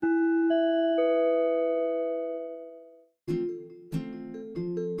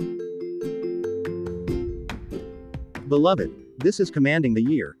Beloved, this is Commanding the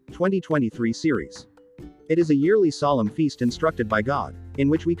Year 2023 series. It is a yearly solemn feast instructed by God, in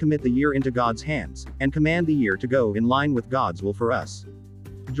which we commit the year into God's hands, and command the year to go in line with God's will for us.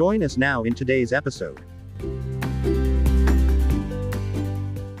 Join us now in today's episode.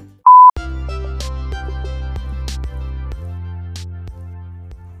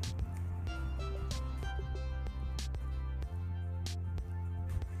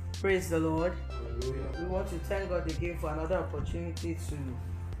 Praise the Lord. We want to thank God again for another opportunity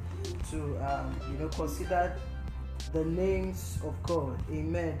to consider the names of God.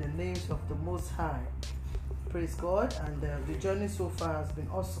 Amen. The names of the Most High. Praise God. And the journey so far has been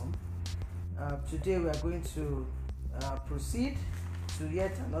awesome. Today we are going to proceed to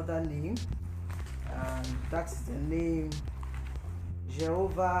yet another name. That's the name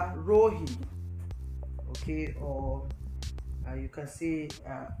Jehovah Rohi. Okay, or you can say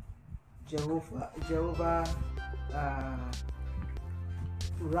Jehovah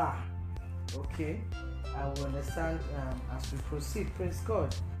Ra. Okay, I will understand as we proceed. Praise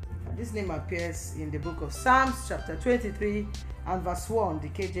God. This name appears in the book of Psalms chapter 23 and verse 1. The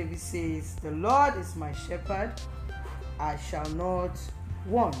KJV says, "The Lord is my shepherd, I shall not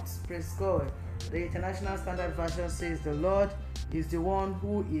want." Praise God. The International Standard Version says, "The Lord is the one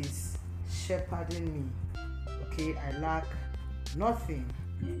who is shepherding me." Okay, I lack nothing.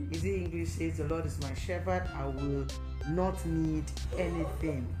 Easy English says, "The Lord is my shepherd, I will not need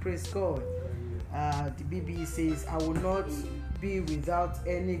anything." Praise God. The BB says, "I will not be without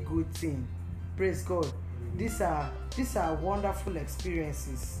any good thing." Praise God. These are wonderful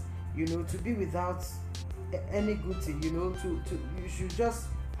experiences. To be without any good thing. You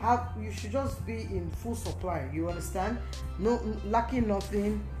should just be in full supply. You understand? No, lacking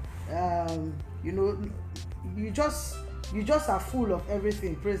nothing. You just are full of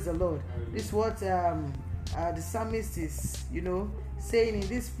everything. Praise the Lord. This is what the psalmist is, saying in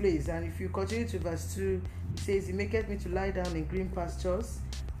this place. And if you continue to verse 2, it says, "He maketh me to lie down in green pastures.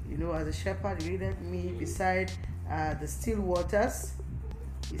 As a shepherd, he leadeth me beside the still waters."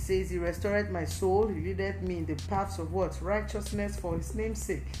 He says, "He restored my soul. He leadeth me in the paths of what? Righteousness for his name's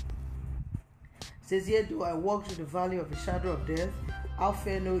sake." It says, "Yet though I walk through the valley of the shadow of death, I'll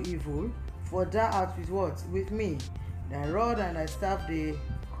fear no evil, for thou art with what? With me. Thy rod and thy staff, they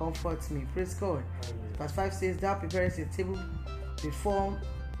comfort me." Praise God. Verse 5 says, "Thou preparest a table before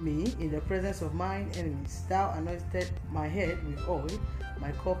me in the presence of mine enemies. Thou anointed my head with oil,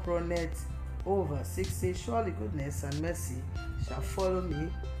 my cup runneth over." 6 says, "Surely goodness and mercy shall follow me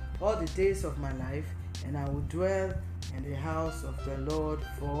all the days of my life, and I will dwell in the house of the Lord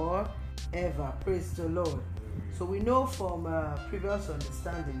forever." Praise the Lord. So we know from previous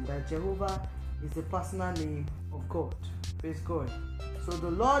understanding that Jehovah is the personal name of God. Praise God. So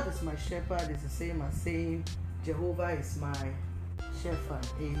the Lord is my shepherd is the same as saying Jehovah is my shepherd.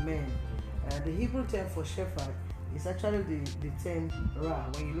 Amen. The Hebrew term for shepherd is actually the term Ra.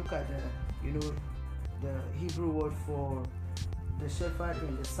 When you look at the Hebrew word for the shepherd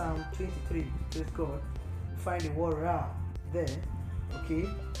in the Psalm 23, praise God, you find the word Ra there. Okay,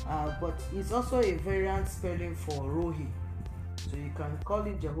 but it's also a variant spelling for Rohi. So you can call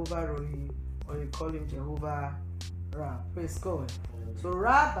him Jehovah Rohi, or you call him Jehovah Ra. Praise God. So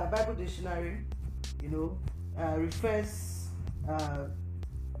Ra by Bible Dictionary, refers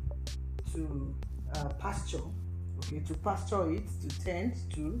to pasture. Okay, to pasture it, to tend,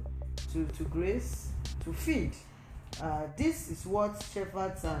 to graze, to feed. This is what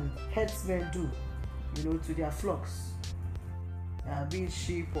shepherds and herdsmen do, to their flocks. Be it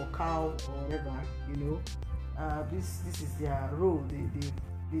sheep or cow or whatever, this is their role.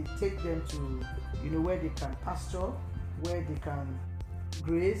 They take them to where they can pasture, where they can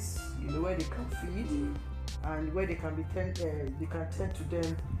graze, where they can feed, and where they can tend to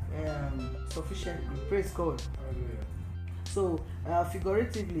them sufficiently. Praise God. So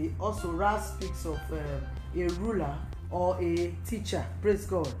figuratively, also Ra speaks of a ruler or a teacher. Praise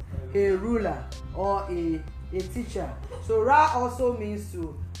God. A ruler or a teacher. So Ra also means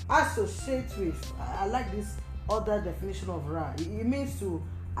to associate with. I like this other definition of Ra. It means to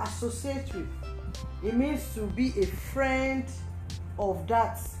associate with. It means to be a friend of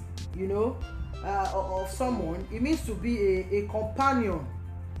that, of someone. It means to be a companion.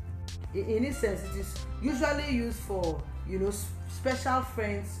 In this sense, it is usually used for special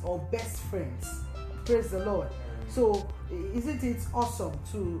friends or best friends. Praise the Lord. So isn't it awesome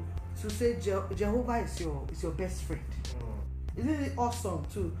to say Jehovah is your best friend? Isn't it awesome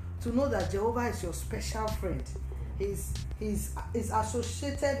to know that Jehovah is your special friend? He's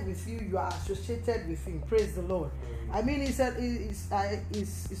associated with you. You are associated with him. Praise the Lord. I mean, it's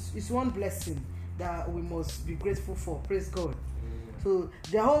one blessing that we must be grateful for. Praise God. So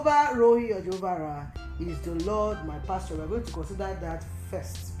Jehovah Rohi or Jehovah Ra is the Lord my pasture. We're going to consider that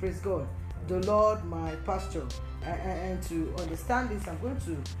first. Praise God. The Lord my pasture. And to understand this, I'm going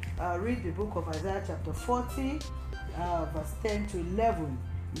to read the book of Isaiah chapter 40, verse 10 to 11.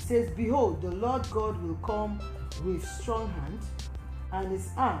 It says, behold, the Lord God will come with strong hand, and his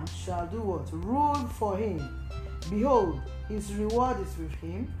arm shall do what? Rule for him. Behold, his reward is with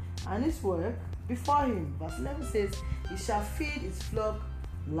him, and his work before him. Verse 11 says, he shall feed his flock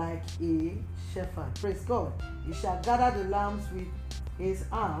like a shepherd. Praise God. He shall gather the lambs with his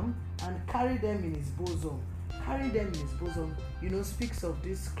arm and carry them in his bosom. Carry them in his bosom, speaks of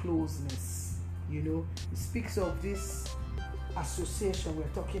this closeness. It speaks of this association we're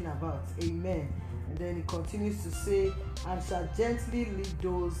talking about. Amen. And then he continues to say, and shall gently lead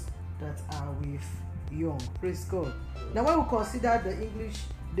those that are with young. Praise God. Now when we consider the English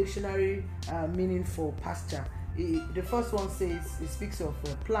dictionary meaning for pasture, the first one says it speaks of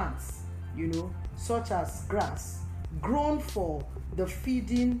plants, such as grass, grown for the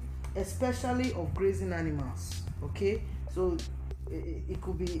feeding, especially of grazing animals. Okay, so it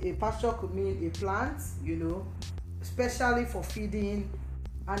could be a pasture, could mean a plant, especially for feeding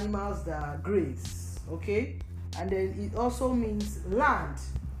animals that graze. Okay, and then it also means land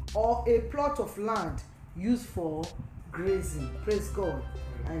or a plot of land used for grazing. Praise God.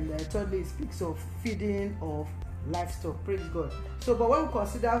 And thirdly, it speaks of feeding of livestock. Praise God. So, but when we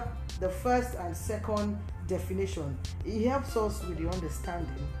consider the first and second definition, it helps us with the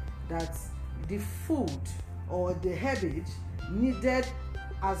understanding that the food or the habit needed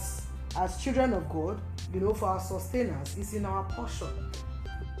as children of God, for our sustenance is in our portion.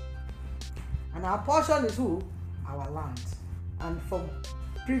 And our portion is who? Our land. And from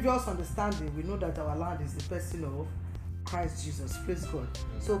previous understanding, we know that our land is the person of Christ Jesus. Praise God.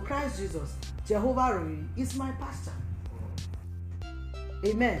 So Christ Jesus, Jehovah Rohi, is my pastor.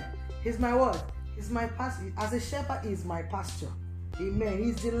 Amen. He's my what? He's my pastor. As a shepherd, he is my pasture. Amen.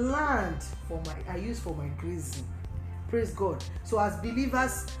 He's the land I use for my grazing. Praise God. So as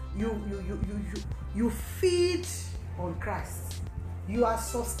believers, you feed on Christ. You are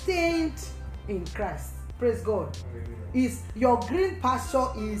sustained in Christ. Praise God. Your green pasture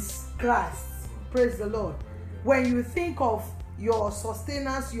is Christ. Praise the Lord. When you think of your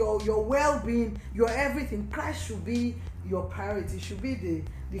sustenance, your well-being, your everything, Christ should be your priority. Should be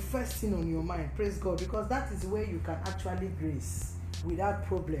the first thing on your mind. Praise God. Because that is where you can actually grace without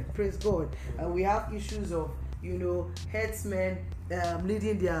problem. Praise God. We have issues of herdsmen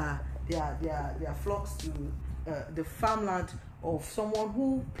leading their flocks to the farmland of someone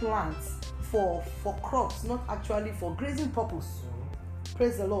who plants for crops, not actually for grazing purpose.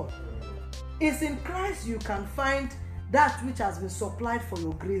 Praise the Lord. It's in Christ you can find that which has been supplied for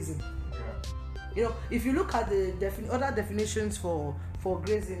your grazing. If you look at the other definitions for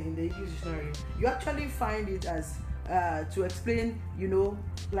grazing in the English dictionary, you actually find it as to explain,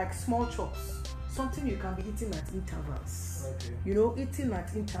 like small chops. Something you can be eating at intervals. Okay. Eating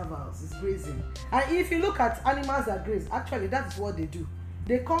at intervals is grazing. And if you look at animals that graze, actually that is what they do.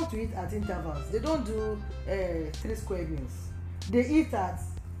 They come to eat at intervals. They don't do 3 square meals. They eat at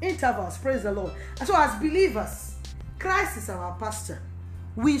intervals. Praise the Lord. And so as believers, Christ is our pastor.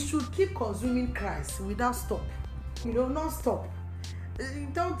 We should keep consuming Christ without stop. Non-stop.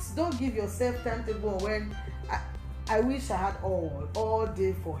 Don't give yourself timetable when I wish I had all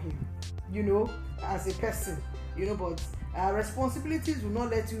day for him. As a person, but responsibilities will not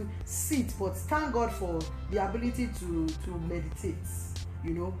let you sit, but thank God for the ability to meditate.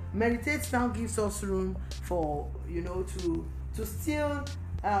 Meditate now gives us room for, to still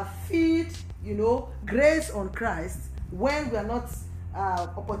feed, grace on Christ when we are not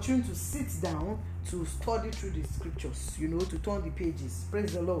opportune to sit down to study through the scriptures, to turn the pages.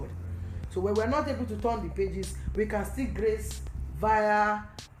 Praise the Lord. So when we're not able to turn the pages, we can still grace via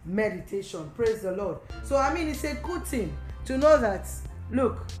meditation. Praise the Lord. So it's a good thing to know that,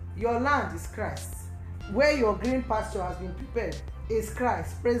 look, your land is Christ. Where your green pasture has been prepared is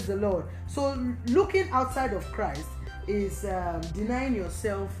Christ. Praise the Lord. So looking outside of Christ is denying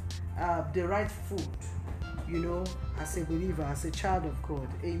yourself the right food, as a believer, as a child of God.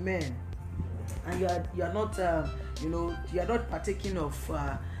 Amen. And you are not you are not partaking of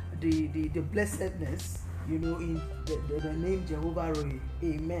the blessedness, in the name Jehovah Rohi.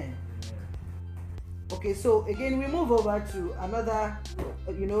 Amen. Okay, so again we move over to another,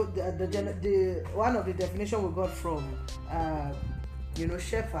 the one of the definition we got from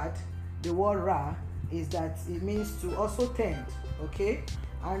shepherd. The word Ra is that it means to also tend. Okay,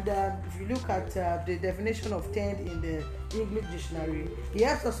 And if you look at the definition of tend in the English dictionary, it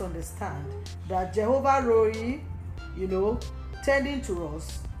helps us understand that Jehovah Roi, tending to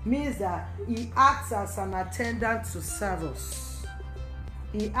us, means that he acts as an attendant to serve us.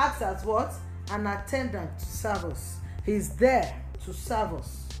 He acts as what? An attendant to serve us. He's there to serve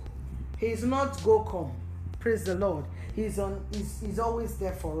us. He's not go come. Praise the Lord. He's always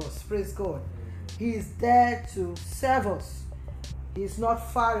there for us. Praise God. He's there to serve us. He's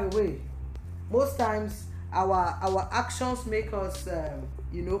not far away. Most times our actions make us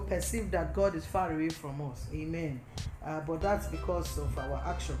perceive that God is far away from us. Amen. But that's because of our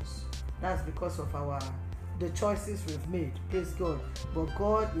actions. That's because of the choices we've made. Praise God. But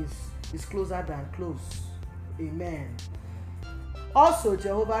God is closer than close. Amen. Also,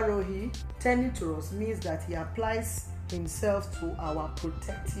 Jehovah Rohi, tending to us, means that he applies himself to our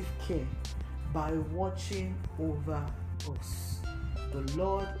protective care by watching over us. The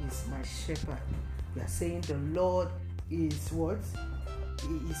Lord is my shepherd. We are saying the Lord is what?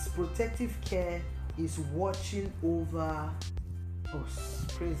 His protective care is watching over us.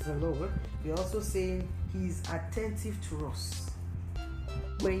 Praise the Lord. We are also saying he is attentive to us.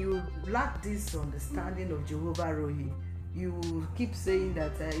 When you lack this understanding of Jehovah Rohi, you keep saying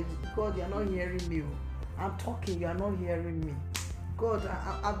that God, you are not hearing me. I'm talking, you are not hearing me. God,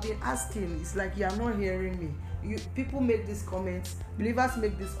 I've been asking, it's like you are not hearing me. People make these comments, believers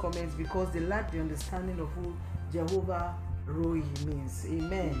make these comments because they lack the understanding of who Jehovah Rohi means.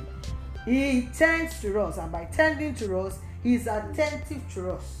 Amen. He tends to us, and by tending to us, he is attentive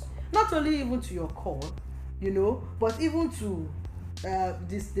to us. Not only even to your call, but even to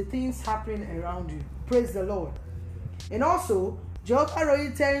the things happening around you. Praise the Lord. And also, Jehovah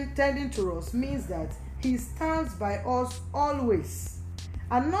Rohi tending to us means that he stands by us always.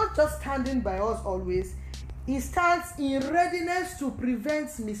 And not just standing by us always, he stands in readiness to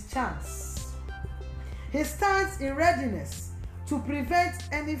prevent mischance. He stands in readiness to prevent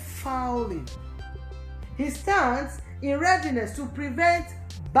any fouling. He stands in readiness to prevent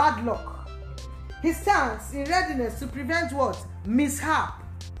bad luck. He stands in readiness to prevent what? Mishap.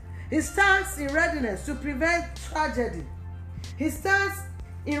 He stands in readiness to prevent tragedy. He stands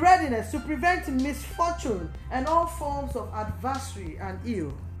in readiness to prevent misfortune and all forms of adversary and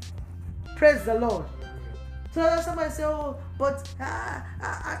ill. Praise the Lord. So somebody say, oh, but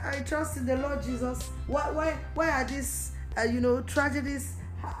I trust in the Lord Jesus. Why are these tragedies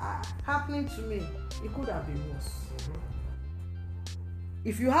happening to me? It could have been worse.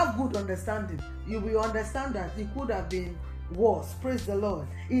 If you have good understanding, you will understand that it could have been worse. Praise the Lord.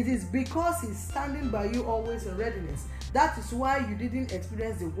 It is because he's standing by you always in readiness. That is why you didn't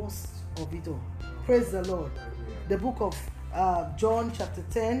experience the worst of it all. Praise the Lord. The book of John chapter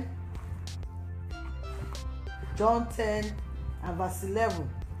 10. John 10 and verse 11.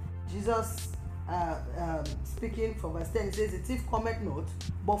 Jesus speaking from verse 10, he says, the thief cometh not,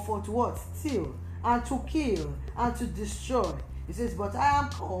 but for to what? Steal, and to kill, and to destroy. He says, but I am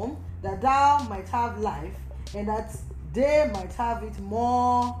come that thou might have life, and that they might have it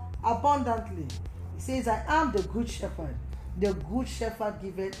more abundantly. He says, I am the good shepherd. The good shepherd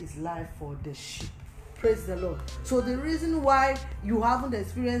giveth his life for the sheep. Praise the Lord. So the reason why you haven't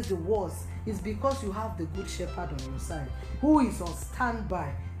experienced the worst is because you have the good shepherd on your side, who is on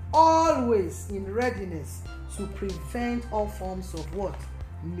standby, always in readiness to prevent all forms of what?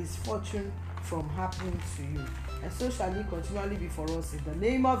 Misfortune from happening to you. And so shall he continually be for us in the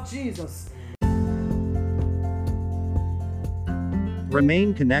name of Jesus.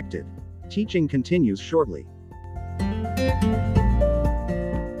 Remain connected. Teaching continues shortly.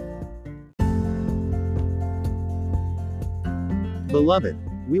 Beloved,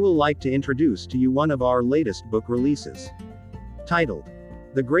 we will like to introduce to you one of our latest book releases. Titled,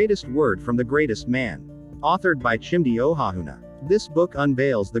 The Greatest Word from the Greatest Man. Authored by Chimdi Ohahuna. This book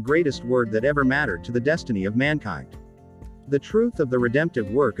unveils the greatest word that ever mattered to the destiny of mankind. The truth of the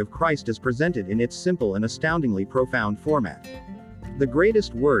redemptive work of Christ is presented in its simple and astoundingly profound format. The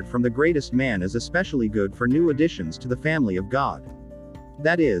greatest word from the greatest man is especially good for new additions to the family of God.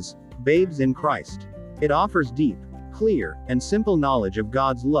 That is, babes in Christ. It offers deep, clear, and simple knowledge of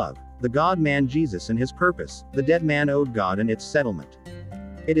God's love, the God-man Jesus and his purpose, the dead man owed God and its settlement.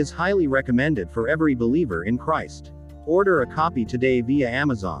 It is highly recommended for every believer in Christ. Order a copy today via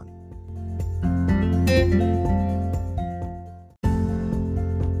Amazon.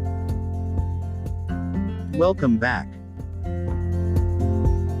 Welcome back.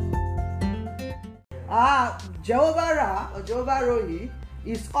 Jehovah Ra, or Jehovah Rohi,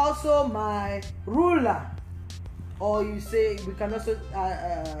 is also my ruler. Or you say, we can also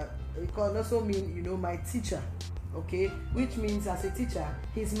mean, my teacher. Okay, which means as a teacher,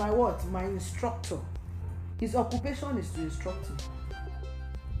 he's my what? My instructor. His occupation is to instruct you.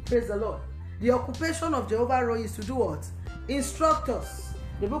 Praise the Lord. The occupation of Jehovah Rohi is to do what? Instruct us.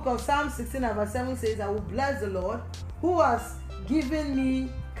 The book of Psalm 16 and verse 7 says, I will bless the Lord who has given me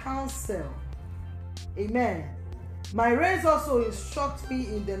counsel. Amen. My rains also instruct me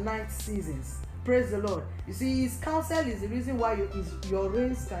in the night seasons. Praise the Lord. You see, his counsel is the reason why your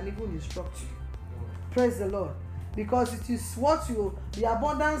rains can even instruct you. Praise the Lord. Because it is the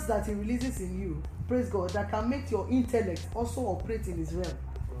abundance that he releases in you, praise God, that can make your intellect also operate in his realm.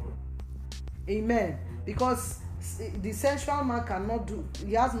 Amen. Because the sensual man cannot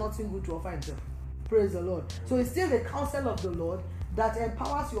he has nothing good to offer himself. Praise the Lord. So it's still the counsel of the Lord that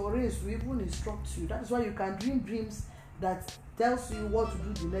empowers your race to even instruct you. That is why you can dream dreams that tells you what to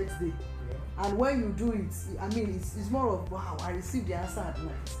do the next day. And when you do it, it's more of, wow, I received the answer at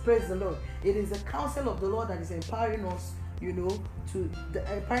night. Praise the Lord. It is the counsel of the Lord that is empowering us,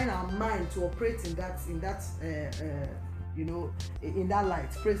 empowering our mind to operate in that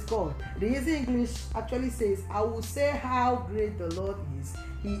light. Praise God. The easy English actually says, I will say how great the Lord is.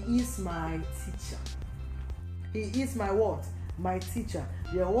 He is my teacher. He is my what? My teacher.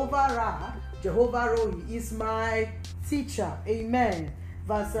 Jehovah Rohi is my teacher. Amen.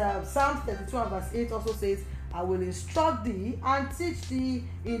 Psalm 32 and verse 8 also says, I will instruct thee and teach thee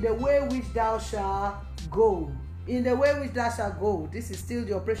in the way which thou shalt go. In the way which thou shalt go. This is still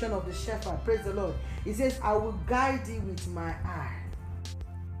the operation of the shepherd. Praise the Lord. He says, I will guide thee with my eye.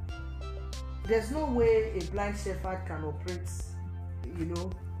 There's no way a blind shepherd can operate,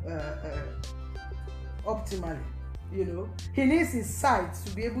 optimally. He needs his sight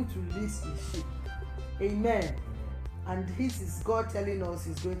to be able to lead his sheep. Amen. And this is God telling us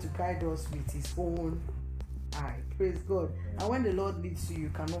he's going to guide us with his own eye. Praise God. And when the Lord leads you,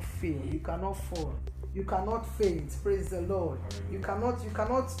 you cannot fail. You cannot fall. You cannot faint. Praise the Lord. You cannot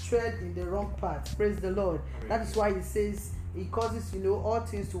tread in the wrong path. Praise the Lord. That is why he says he causes all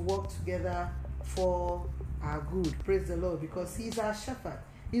things to work together for our good. Praise the Lord. Because he's our shepherd.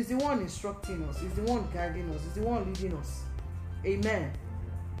 He's the one instructing us. He's the one guiding us. He's the one leading us. Amen.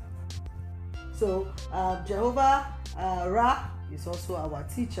 So Jehovah Ra is also our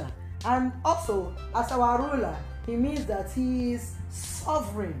teacher, and also as our ruler. He means that he is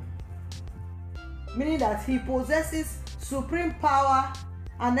sovereign, meaning that he possesses supreme power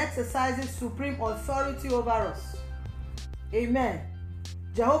and exercises supreme authority over us. Amen.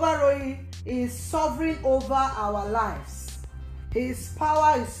 Jehovah Rohi is sovereign over our lives. His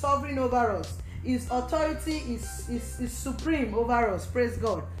power is sovereign over us. His authority is supreme over us. Praise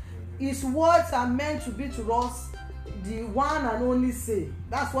God. His words are meant to be to us the one and only say.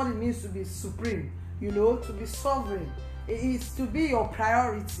 That's what it means to be supreme, to be sovereign. It is to be your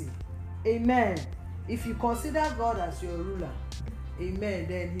priority. Amen. If you consider God as your ruler, amen,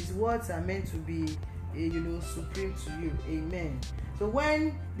 then his words are meant to be, supreme to you. Amen. So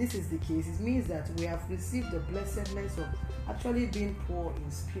when this is the case, it means that we have received the blessedness of actually being poor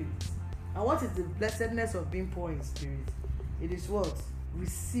in spirit. And what is the blessedness of being poor in spirit? It is what?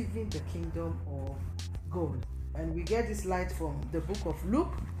 Receiving the kingdom of God. And we get this light from the book of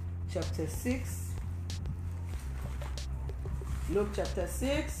Luke chapter 6. Luke chapter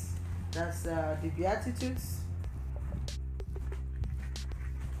 6, that's the Beatitudes.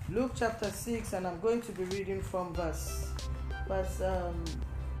 Luke chapter 6, and I'm going to be reading from verse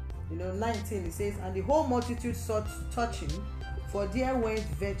 19. It says, and the whole multitude sought to touch him, for there went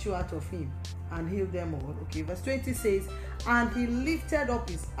virtue out of him, and healed them all. Okay, verse 20 says, and he lifted up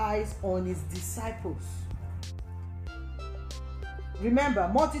his eyes on his disciples. Remember,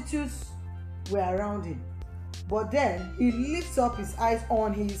 multitudes were around him, but then he lifts up his eyes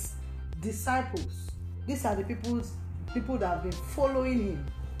on his disciples. These are the people that have been following him.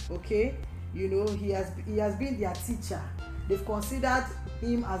 Okay, he has been their teacher. They've considered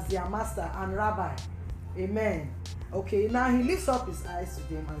him as their master and rabbi. Amen. Okay, now he lifts up his eyes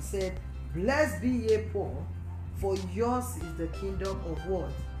to them and said, blessed be ye poor, for yours is the kingdom of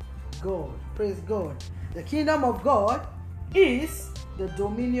what? God. Praise God. The kingdom of God is the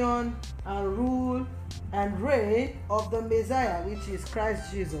dominion and rule and reign of the Messiah, which is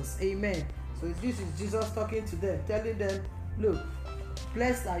Christ Jesus. Amen. So this is Jesus talking to them, telling them, look,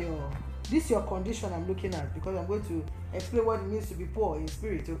 blessed are this is your condition I'm looking at, because I'm going to explain what it means to be poor in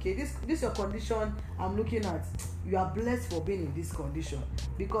spirit. Okay, this is your condition I'm looking at. You are blessed for being in this condition,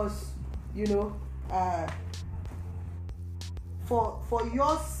 because for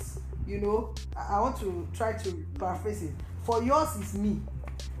yours, I want to try to paraphrase it. For yours is me,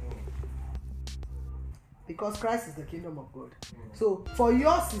 because Christ is the kingdom of God. So for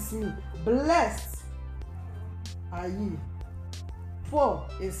yours is me. Blessed are ye. Poor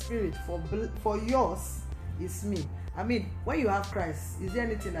in spirit, for yours is me. I mean, when you have Christ, is there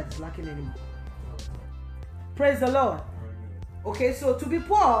anything that is lacking anymore? Praise the Lord. Okay, so to be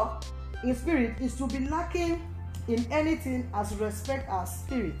poor in spirit is to be lacking in anything as respect our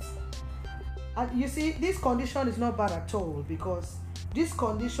spirit. And you see, this condition is not bad at all, because this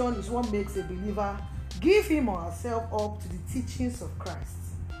condition is what makes a believer give him or herself up to the teachings of Christ.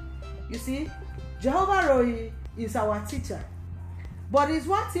 You see, Jehovah Rohi is our teacher. But it's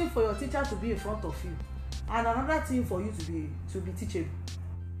one thing for your teacher to be in front of you, and another thing for you to be teachable.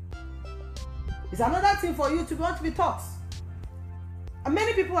 It's another thing for you to want to be taught. And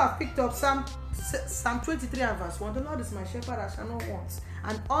many people have picked up Psalm 23 and verse 1. The Lord is my shepherd, I shall not want.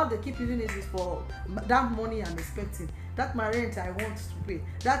 And all they keep using it is for that money I'm expecting. That's my rent I want to pay.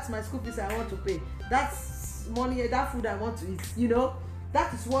 That's my school fees I want to pay. That's money, that food I want to eat. You know,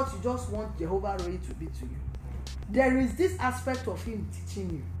 that is what you just want Jehovah Rohi to be to you. There is this aspect of him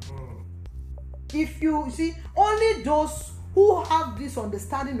teaching you. If you see, only those who have this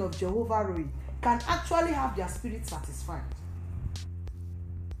understanding of Jehovah Rohi can actually have their spirit satisfied.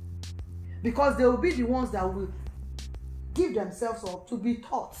 Because they will be the ones that will give themselves up to be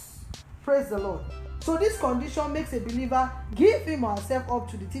taught. Praise the Lord. So this condition makes a believer give him or herself up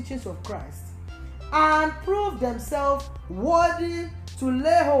to the teachings of Christ and prove themselves worthy to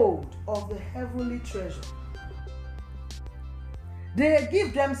lay hold of the heavenly treasure. They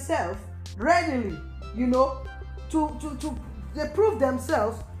give themselves readily, you know, they prove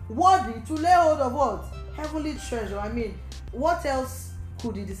themselves worthy to lay hold of what? Heavenly treasure. I mean, what else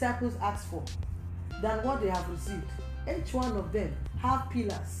could the disciples ask for than what they have received? Each one of them have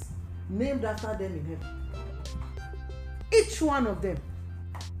pillars named after them in heaven. Each one of them.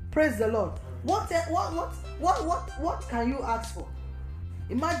 Praise the Lord. What can you ask for?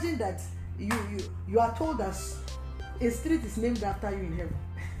 Imagine that you are told that a street is named after you in heaven.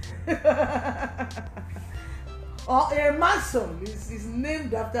 Or a mansion is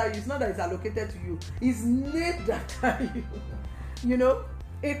named after you. It's not that it's allocated to you. It's named after you. You know,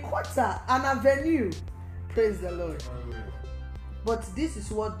 a quarter, an avenue. Praise the Lord. But this is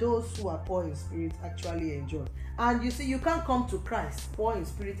what those who are poor in spirit actually enjoy. And you see, you can't come to Christ poor in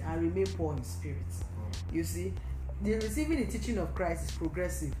spirit and remain poor in spirit. You see, the receiving the teaching of Christ is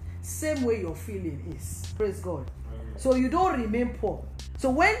progressive. Same way your feeling is. Praise God. So you don't remain poor. So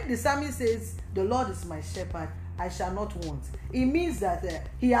when the psalmist says, the Lord is my shepherd, I shall not want, it means that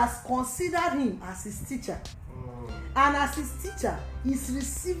he has considered him as his teacher. And as his teacher, he's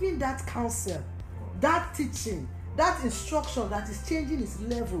receiving that counsel, that teaching, that instruction that is changing his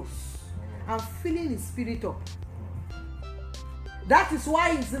levels and filling his spirit up. That is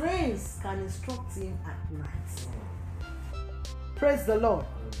why his reins can instruct him at night. Praise the Lord.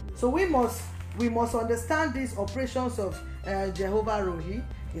 So we must understand these operations of Jehovah Rohi.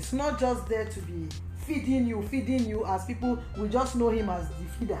 It's not just there to be feeding you as people will just know him as the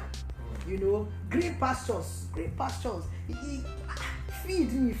feeder. You know, green pastures.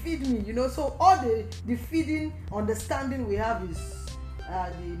 Feed me, you know. So all the feeding understanding we have is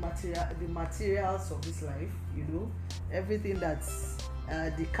the materials of this life, you know, everything that's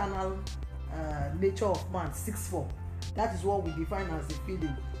the carnal nature of man seeks for. That is what we define as the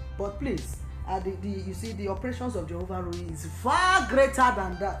feeding. But please, you see, the operations of Jehovah Rohi is far greater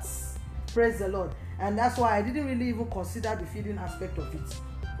than that. Praise the Lord. And that's why I didn't really even consider the feeding aspect of it.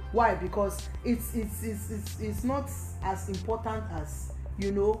 Why? Because it's not as important as,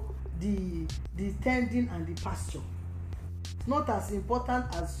 you know, the tending and the pasture. It's not as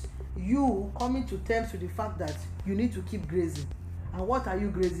important as you coming to terms with the fact that you need to keep grazing. And what are you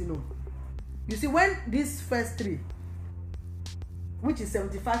grazing on? You see, when this first tree, which is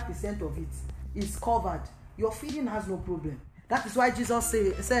 75% of it, is covered, your feeding has no problem. That is why Jesus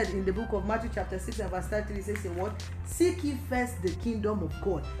said in the book of Matthew chapter 6 and verse 33, he says, what? Seek ye first the kingdom of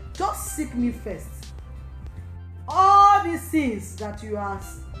God. Just seek me first. All these things that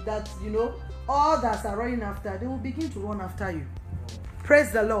you know, all that are running after, they will begin to run after you.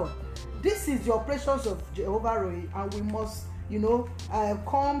 Praise the Lord. This is the operations of Jehovah Rohi, and we must, you know,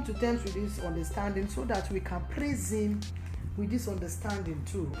 come to terms with this understanding so that we can praise him with this understanding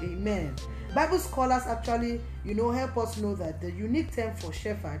too. Amen. Bible scholars actually, you know, help us know that the unique term for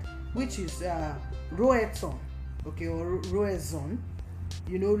shepherd, which is roeton, okay, or roezon,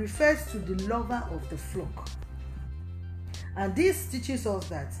 you know, refers to the lover of the flock. And this teaches us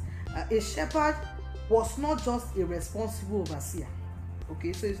that a shepherd was not just a responsible overseer.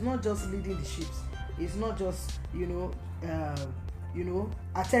 Okay, so it's not just leading the sheep. It's not just, you know,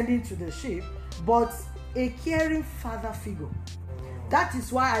 attending to the sheep, but a caring father figure. That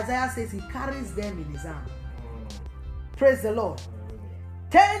is why Isaiah says he carries them in his arm. Praise the Lord.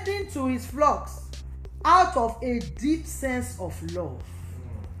 Tending to his flocks out of a deep sense of love.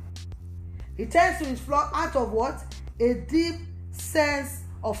 He tends to his flock out of what? A deep sense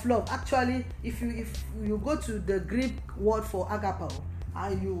of love. Actually, if you go to the Greek word for agapao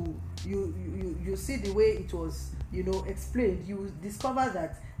and you see the way it was, explained, you discover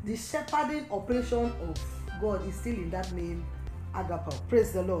that the shepherding operation of God is still in that name, agapao.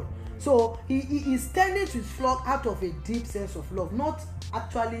 Praise the Lord. So he is tending to his flock out of a deep sense of love, not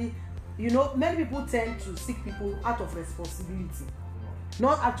actually, many people tend to seek people out of responsibility,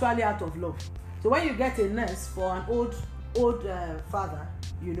 not actually out of love. So when you get a nurse for an old father,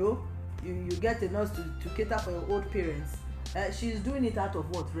 you get a nurse to cater for your old parents, she's doing it out of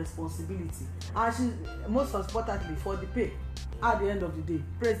what? Responsibility. And she's, most importantly, for the pay at the end of the day.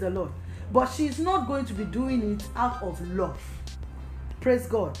 Praise the Lord. But she's not going to be doing it out of love. Praise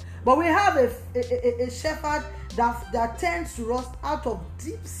God. But we have a shepherd that tends to us out of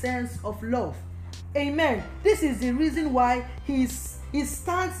deep sense of love. Amen. This is the reason why he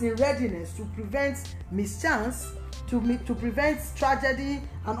stands in readiness to prevent mischance, to prevent tragedy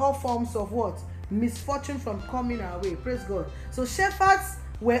and all forms of what? Misfortune from coming our way. Praise God. So shepherds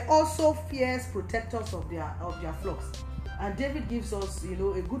were also fierce protectors of their flocks. And David gives us,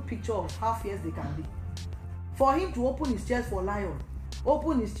 a good picture of how fierce they can be. For him to open his chest for lion,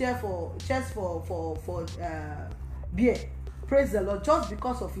 open his chest for bear, praise the Lord, just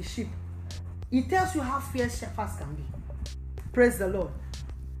because of his sheep, it tells you how fierce shepherds can be. Praise the Lord.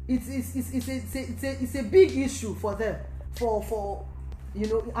 It's a big issue for them, for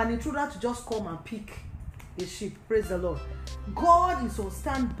an intruder to just come and pick a sheep. Praise the Lord. God is on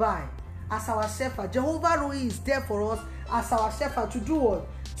standby as our shepherd. Jehovah Roi is there for us as our shepherd to do what?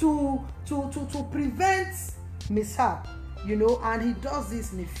 To prevent mishap, and he does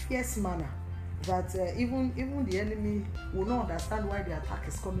this in a fierce manner that even the enemy will not understand why the attack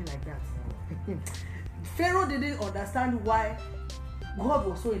is coming like that. Pharaoh didn't understand why God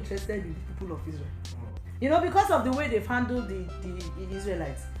was so interested in the people of Israel. Because of the way they've handled the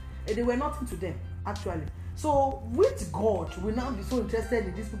Israelites, they were nothing to them, actually. So with God, we now be so interested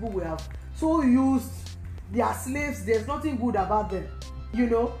in these people we have so used. They are slaves. There's nothing good about them.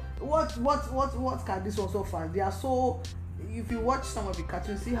 What can this also find? They are so. If you watch some of the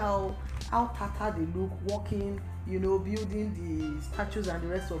cartoons, see how tattered they look, walking, building the statues and the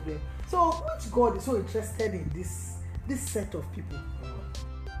rest of them. So which God is so interested in this set of people?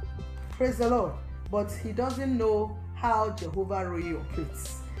 Praise the Lord. But he doesn't know how Jehovah Roi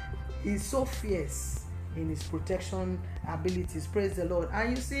operates. He's so fierce in his protection abilities. Praise the Lord.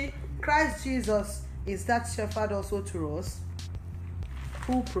 And you see, Christ Jesus is that shepherd also to us,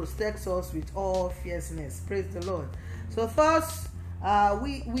 who protects us with all fierceness. Praise the Lord. So thus,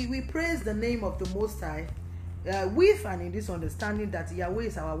 we praise the name of the Most High with and in this understanding that Yahweh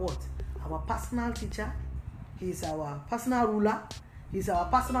is our what? Our personal teacher. He is our personal ruler. He is our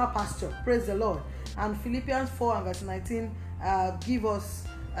personal pastor. Praise the Lord. And Philippians 4 and verse 19 give us,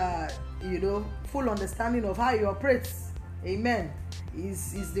 full understanding of how he operates. Amen.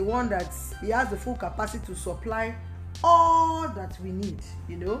 He's the one that he has the full capacity to supply all that we need,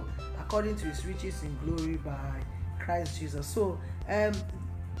 according to his riches in glory by Christ Jesus. So,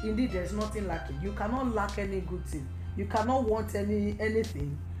 indeed, there's nothing lacking. You cannot lack any good thing. You cannot want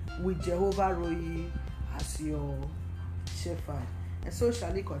anything with Jehovah Roi as your shepherd. And so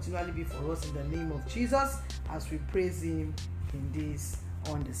shall it continually be for us in the name of Jesus as we praise him in this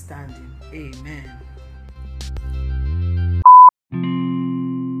understanding. Amen.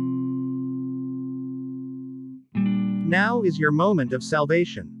 Now is your moment of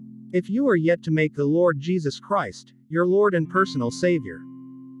salvation. If you are yet to make the Lord Jesus Christ your Lord and personal Savior,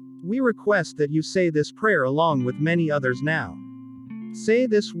 we request that you say this prayer along with many others now. Say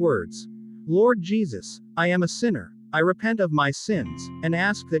these words: Lord Jesus, I am a sinner. I repent of my sins, and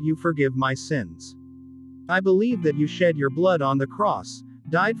ask that you forgive my sins. I believe that you shed your blood on the cross,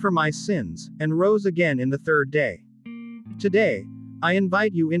 died for my sins, and rose again in the third day. Today, I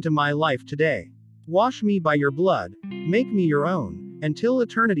invite you into my life today. Wash me by your blood, make me your own, until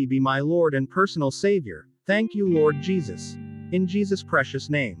eternity be my Lord and personal Savior. Thank you, Lord Jesus. In Jesus' precious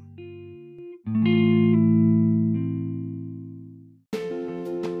name.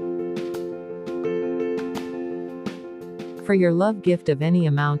 For your love gift of any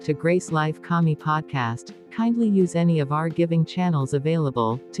amount to Grace Life Kami Podcast, kindly use any of our giving channels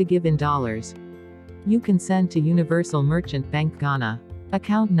available to give in dollars. You can send to Universal Merchant Bank Ghana.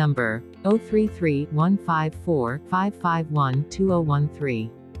 Account number 033-154-551-2013.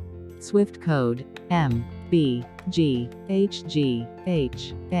 Swift code MBGHGHAC.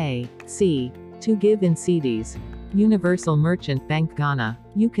 To give in CDs. Universal Merchant Bank Ghana.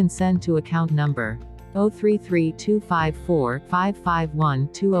 You can send to account number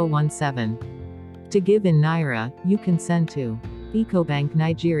 033-254-551-2017. To give in Naira, you can send to Ecobank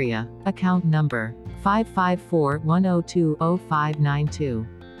Nigeria, account number 554-102-0592.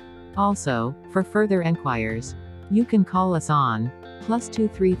 Also, for further enquiries, you can call us on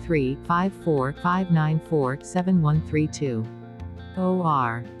 +233-54-594-7132.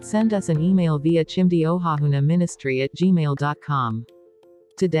 or send us an email via chimdiohahunaministry@gmail.com.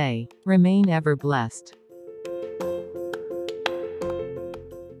 Today, remain ever blessed.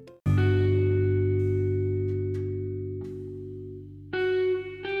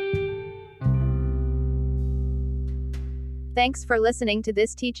 Thanks for listening to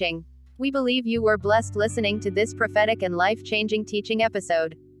this teaching. We believe you were blessed listening to this prophetic and life-changing teaching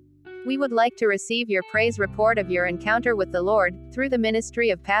episode. We would like to receive your praise report of your encounter with the Lord, through the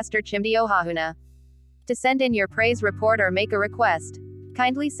ministry of Pastor Chimdi Ohahuna. To send in your praise report or make a request,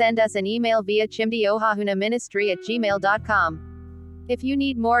 kindly send us an email via chimdiohahunaministry@gmail.com. If you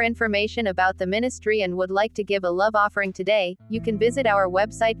need more information about the ministry and would like to give a love offering today, you can visit our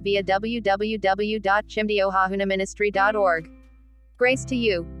website via www.chimdiohahunaministry.org. Grace to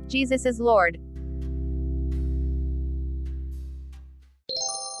you. Jesus is Lord.